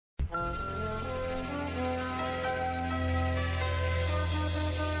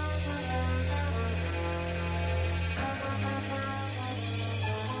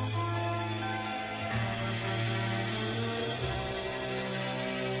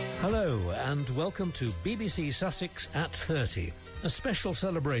Hello and welcome to BBC Sussex at 30, a special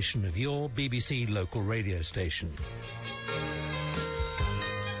celebration of your BBC local radio station.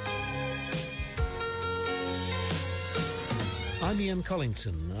 I'm Ian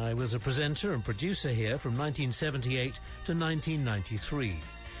Collington. I was a presenter and producer here from 1978 to 1993.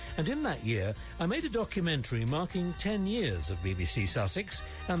 And in that year, I made a documentary marking 10 years of BBC Sussex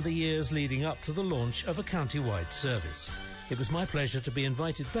and the years leading up to the launch of a county-wide service. It was my pleasure to be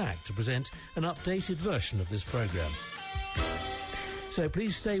invited back to present an updated version of this programme. So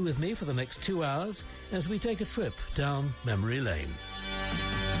please stay with me for the next 2 hours as we take a trip down memory lane.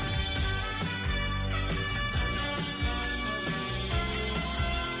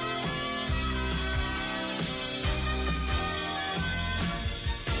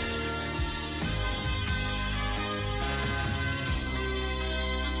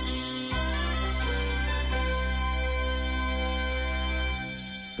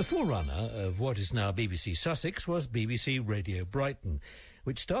 The forerunner of what is now BBC Sussex was BBC Radio Brighton,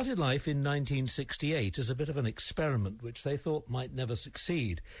 which started life in 1968 as a bit of an experiment which they thought might never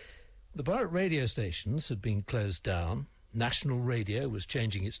succeed. The pirate radio stations had been closed down, National Radio was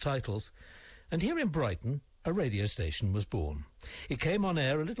changing its titles, and here in Brighton, a radio station was born. It came on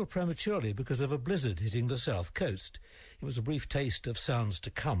air a little prematurely because of a blizzard hitting the south coast. It was a brief taste of sounds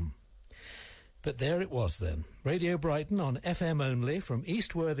to come. But there it was then, Radio Brighton on FM only from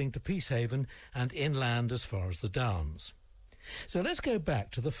East Worthing to Peacehaven and inland as far as the Downs. So let's go back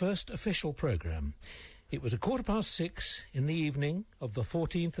to the first official programme. It was 6:15 in the evening of the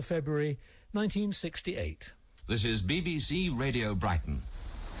 14th of February 1968. This is BBC Radio Brighton.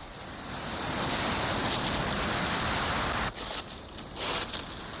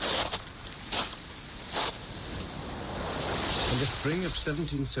 In the spring of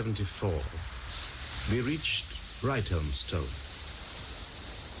 1774, we reached Brighthelmstone,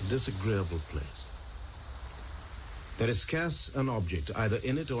 a disagreeable place. There is scarce an object, either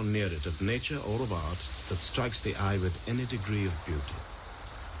in it or near it, of nature or of art, that strikes the eye with any degree of beauty.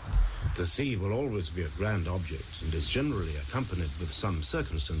 The sea will always be a grand object, and is generally accompanied with some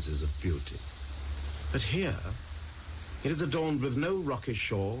circumstances of beauty. But here, it is adorned with no rocky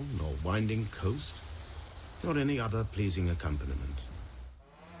shore, nor winding coast, nor any other pleasing accompaniment.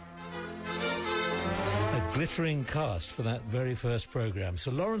 A glittering cast for that very first programme.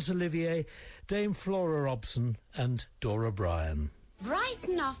 Sir Laurence Olivier, Dame Flora Robson and Dora Bryan.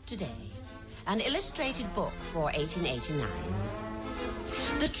 Brighton of Today, an illustrated book for 1889.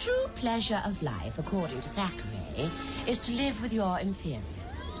 The true pleasure of life, according to Thackeray, is to live with your inferiors.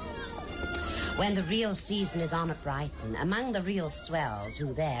 When the real season is on at Brighton, among the real swells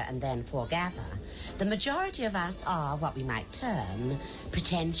who there and then foregather, the majority of us are what we might term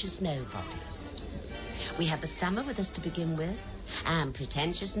pretentious nobodies. We had the summer with us to begin with, and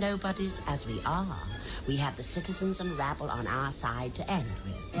pretentious nobodies as we are, we have the citizens and rabble on our side to end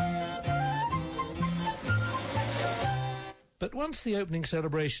with. But once the opening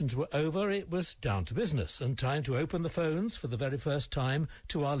celebrations were over, it was down to business and time to open the phones for the very first time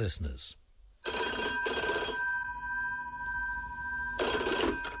to our listeners.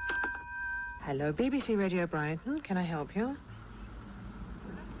 Hello, BBC Radio Brighton. Can I help you?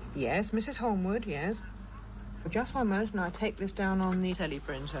 Yes, Mrs. Holmwood, yes. For just one moment, and I take this down on the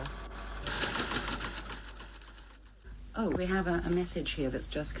teleprinter. Oh, we have a message here that's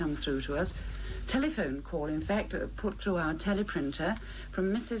just come through to us. Telephone call, in fact, put through our teleprinter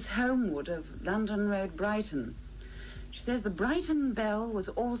from Mrs. Holmwood of London Road, Brighton. She says the Brighton Belle was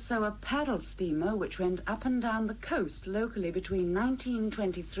also a paddle steamer which went up and down the coast locally between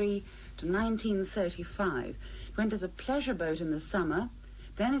 1923 to 1935. It went as a pleasure boat in the summer.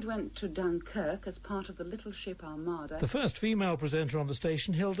 Then it went to Dunkirk as part of the little ship Armada. The first female presenter on the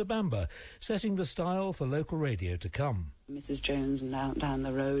station, Hilda Bamber, setting the style for local radio to come. Mrs. Jones down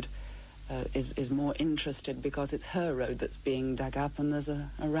the road is more interested because it's her road that's being dug up and there's a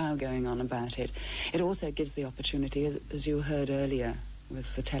row going on about it. It also gives the opportunity, as you heard earlier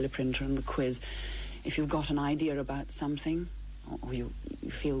with the teleprinter and the quiz, if you've got an idea about something or you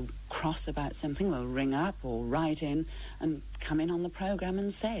feel cross about something, well, ring up or write in and come in on the programme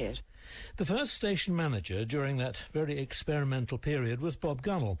and say it. The first station manager during that very experimental period was Bob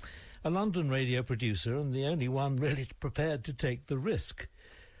Gunnell, a London radio producer and the only one really prepared to take the risk.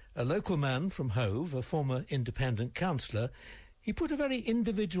 A local man from Hove, a former independent councillor, he put a very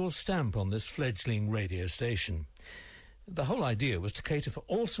individual stamp on this fledgling radio station. The whole idea was to cater for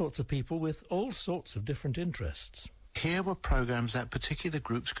all sorts of people with all sorts of different interests. Here were programmes that particular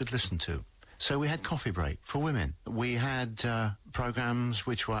groups could listen to. So we had coffee break for women. We had programmes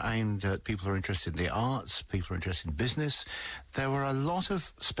which were aimed at people who are interested in the arts, people who are interested in business. There were a lot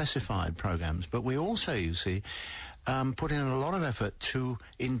of specified programmes, but we also, you see, put in a lot of effort to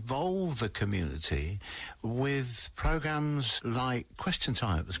involve the community with programmes like Question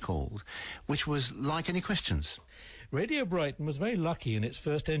Time, it was called, which was like any questions. Radio Brighton was very lucky in its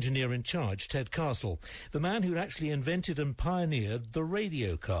first engineer in charge, Ted Castle, the man who'd actually invented and pioneered the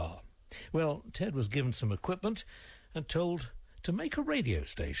radio car. Well, Ted was given some equipment and told to make a radio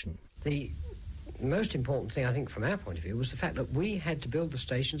station. The most important thing, I think, from our point of view, was the fact that we had to build the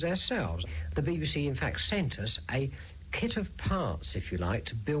stations ourselves. The BBC, in fact, sent us a kit of parts, if you like,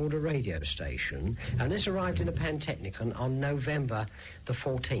 to build a radio station, and this arrived in a Pantechnicon on November the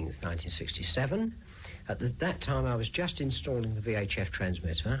 14th, 1967. At that time, I was just installing the VHF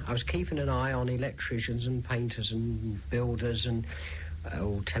transmitter. I was keeping an eye on electricians and painters and builders and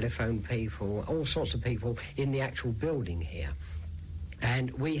telephone people, all sorts of people in the actual building here.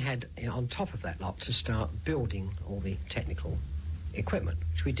 And we had, on top of that lot, to start building all the technical equipment,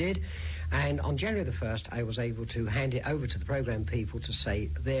 which we did. And on January the 1st, I was able to hand it over to the programme people to say,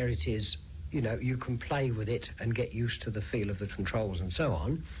 there it is, you know, you can play with it and get used to the feel of the controls and so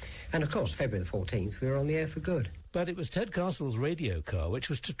on. And, of course, February the 14th, we were on the air for good. But it was Ted Castle's radio car which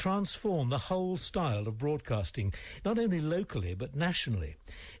was to transform the whole style of broadcasting, not only locally but nationally.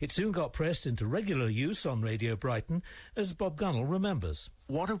 It soon got pressed into regular use on Radio Brighton, as Bob Gunnell remembers.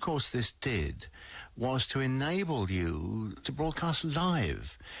 What, of course, this did was to enable you to broadcast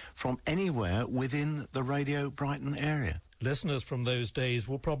live from anywhere within the Radio Brighton area. Listeners from those days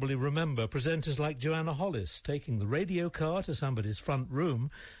will probably remember presenters like Joanna Hollis taking the radio car to somebody's front room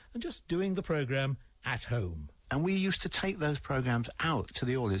and just doing the programme at home. And we used to take those programmes out to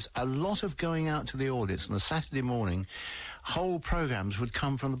the audience. A lot of going out to the audience on a Saturday morning, whole programmes would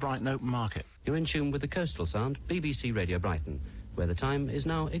come from the Brighton Open Market. You're in tune with the Coastal Sound, BBC Radio Brighton, where the time is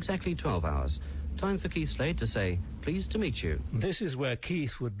now exactly 12 hours. Time for Keith Slade to say, pleased to meet you. This is where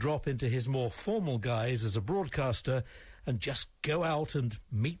Keith would drop into his more formal guise as a broadcaster and just go out and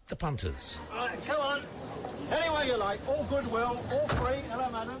meet the punters. Right, come on. Anywhere you like, all goodwill, all free.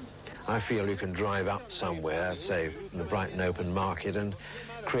 Hello, madam. I feel you can drive up somewhere, say, in the Brighton Open Market, and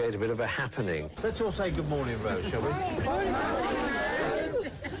create a bit of a happening. Let's all say good morning, Rose, shall we?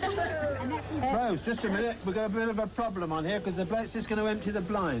 Rose, just a minute. We've got a bit of a problem on here because the bloke's just going to empty the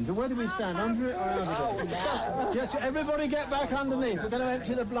blind. Where do we stand? Under it or over it? Yes, everybody get back underneath. We're going to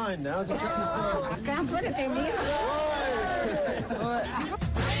empty the blind now. I can't put it in here.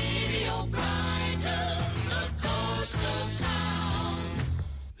 Radio Brighton, the coastal sound.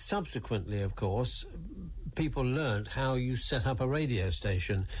 Subsequently, of course, people learnt how you set up a radio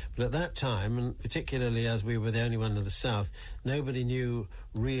station. But at that time, and particularly as we were the only one in the south, nobody knew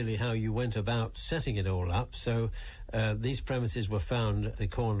really how you went about setting it all up. So these premises were found at the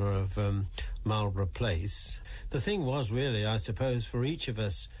corner of Marlborough Place. The thing was really, I suppose, for each of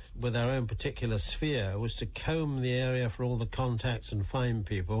us with our own particular sphere, was to comb the area for all the contacts and find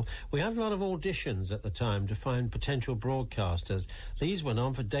people. We had a lot of auditions at the time to find potential broadcasters. These went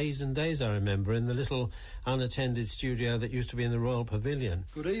on for days and days, I remember, in the little unattended studio that used to be in the Royal Pavilion.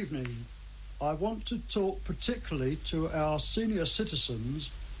 Good evening. I want to talk particularly to our senior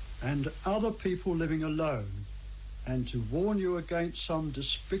citizens and other people living alone, and to warn you against some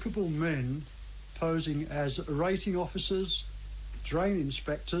despicable men posing as rating officers, drain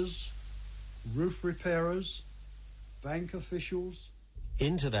inspectors, roof repairers, bank officials.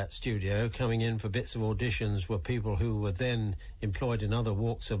 Into that studio, coming in for bits of auditions, were people who were then employed in other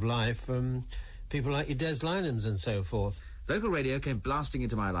walks of life, people like your Des Lynams and so forth. Local radio came blasting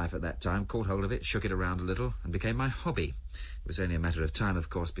into my life at that time, caught hold of it, shook it around a little, and became my hobby. It was only a matter of time, of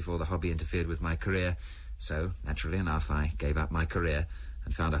course, before the hobby interfered with my career, so, naturally enough, I gave up my career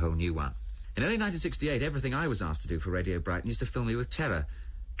and found a whole new one. In early 1968, everything I was asked to do for Radio Brighton used to fill me with terror.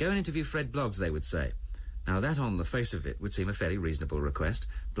 Go and interview Fred Bloggs, they would say. Now, that on the face of it would seem a fairly reasonable request.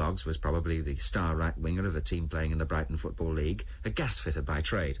 Bloggs was probably the star right winger of a team playing in the Brighton Football League, a gas fitter by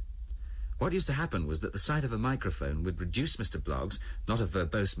trade. What used to happen was that the sight of a microphone would reduce Mr. Bloggs, not a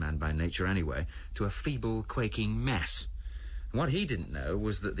verbose man by nature anyway, to a feeble, quaking mess. And what he didn't know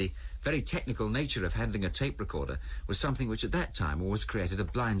was that the very technical nature of handling a tape recorder was something which at that time always created a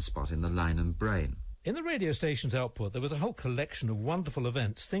blind spot in the line and brain. In the radio station's output, there was a whole collection of wonderful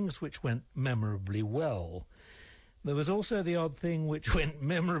events, things which went memorably well. There was also the odd thing which went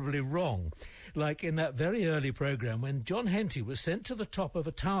memorably wrong, like in that very early programme when John Henty was sent to the top of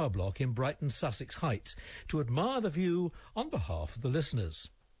a tower block in Brighton, Sussex Heights to admire the view on behalf of the listeners.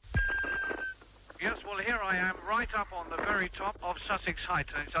 Yes, well, here I am, right up on the very top of Sussex Heights,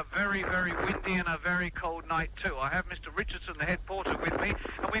 and it's a very, very windy and a very cold night, too. I have Mr. Richardson, the head porter, with me,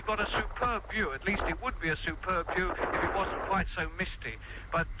 and we've got a superb view. At least it would be a superb view if it wasn't quite so misty.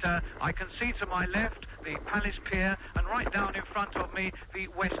 But I can see to my left the Palace Pier, and right down in front of me, the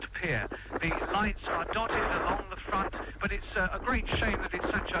West Pier. The lights are dotted along the front, but it's a great shame that it's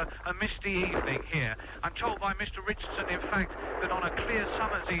such a misty evening here. I'm told by Mr. Richardson, in fact, that on a clear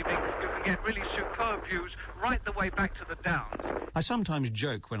summer's evening, you can get really superb views right the way back to the Downs. I sometimes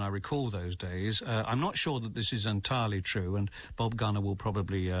joke when I recall those days. I'm not sure that this is entirely true, and Bob Gunner will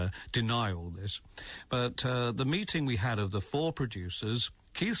probably deny all this. But the meeting we had of the four producers,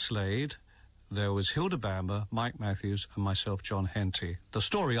 Keith Slade, there was Hilda Bamber, Mike Matthews, and myself, John Henty. The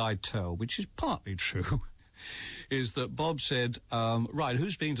story I tell, which is partly true, is that Bob said, right,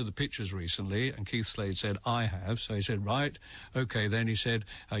 who's been to the pictures recently? And Keith Slade said, I have. So he said, right, OK. Then he said,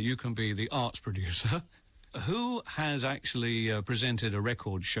 you can be the arts producer. Who has actually presented a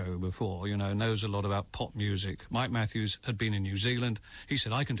record show before, you know, knows a lot about pop music? Mike Matthews had been in New Zealand. He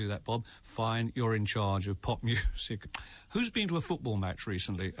said, I can do that, Bob. Fine, you're in charge of pop music. Who's been to a football match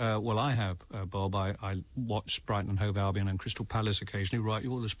recently? Well, I have, Bob. I watched Brighton and Hove Albion and Crystal Palace occasionally. Right,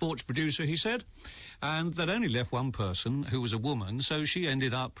 you're the sports producer, he said. And they'd only left one person, who was a woman, so she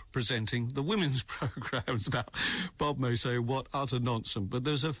ended up presenting the women's programmes. Now, Bob may say, what utter nonsense, but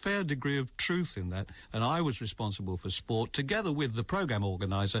there's a fair degree of truth in that, and I was responsible for sport, together with the programme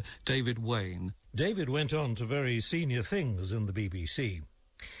organiser, David Wayne. David went on to very senior things in the BBC.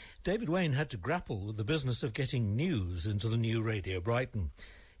 David Wayne had to grapple with the business of getting news into the new Radio Brighton.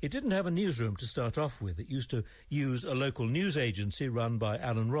 It didn't have a newsroom to start off with. It used to use a local news agency run by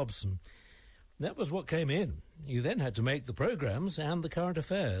Alan Robson. That was what came in. You then had to make the programmes and the current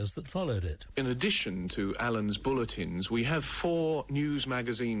affairs that followed it. In addition to Alan's bulletins, we have 4 news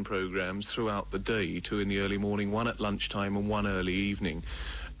magazine programmes throughout the day, 2 in the early morning, 1 at lunchtime and 1 early evening.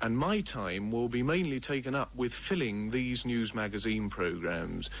 And my time will be mainly taken up with filling these news magazine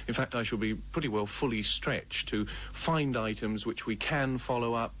programmes. In fact, I shall be pretty well fully stretched to find items which we can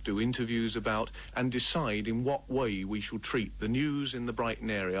follow up, do interviews about, and decide in what way we shall treat the news in the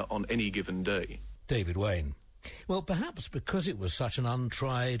Brighton area on any given day. David Wayne. Well, perhaps because it was such an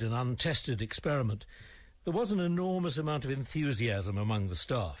untried and untested experiment, there was an enormous amount of enthusiasm among the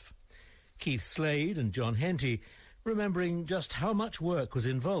staff. Keith Slade and John Henty remembering just how much work was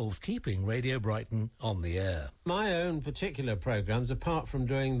involved keeping Radio Brighton on the air. My own particular programmes, apart from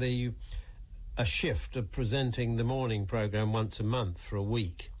doing a shift of presenting the morning programme once a month for a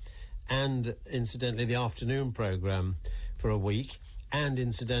week, and incidentally the afternoon programme for a week, and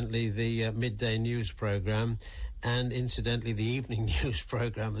incidentally the midday news programme, and incidentally the evening news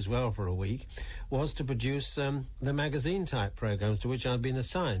programme as well for a week, was to produce the magazine-type programmes to which I'd been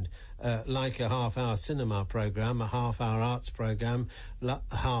assigned, like a half-hour cinema programme, a half-hour arts programme, a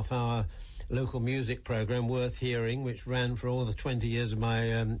half-hour local music programme, Worth Hearing, which ran for all the 20 years of my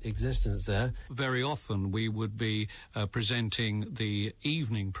existence there. Very often we would be presenting the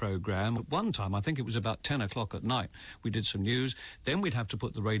evening programme. At one time, I think it was about 10 o'clock at night, we did some news. Then we'd have to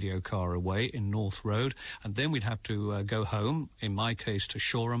put the radio car away in North Road, and then we'd have to go home, in my case to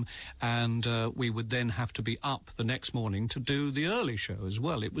Shoreham, and we would then have to be up the next morning to do the early show as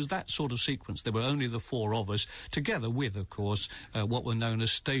well. It was that sort of sequence. There were only the 4 of us, together with, of course, what were known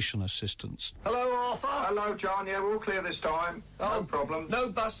as station assistants. Hello, Arthur. Hello, John. Yeah, we're all clear this time. No problem. No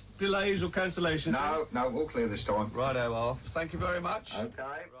bus delays or cancellations? No, we're all clear this time. Righto, Arthur. Thank you very much. Okay.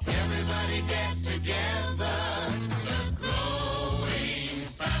 Everybody get together, the growing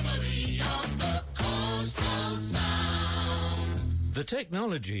family of the coastal sound. The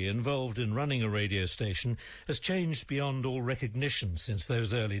technology involved in running a radio station has changed beyond all recognition since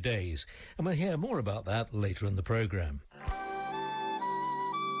those early days, and we'll hear more about that later in the programme.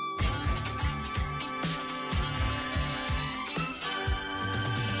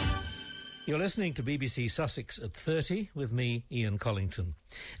 You're listening to BBC Sussex at 30 with me, Ian Collington.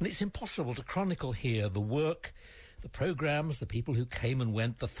 And it's impossible to chronicle here the work, the programmes, the people who came and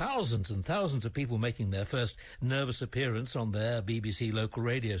went, the thousands and thousands of people making their first nervous appearance on their BBC local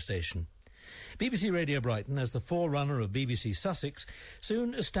radio station. BBC Radio Brighton, as the forerunner of BBC Sussex,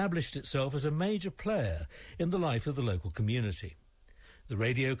 soon established itself as a major player in the life of the local community. The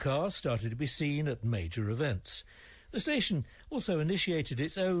radio car started to be seen at major events. The station also initiated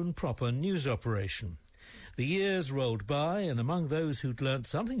its own proper news operation. The years rolled by, and among those who'd learnt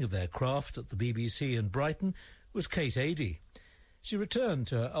something of their craft at the BBC in Brighton was Kate Adie. She returned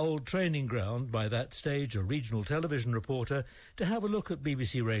to her old training ground, by that stage a regional television reporter, to have a look at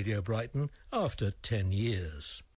BBC Radio Brighton after 10 years.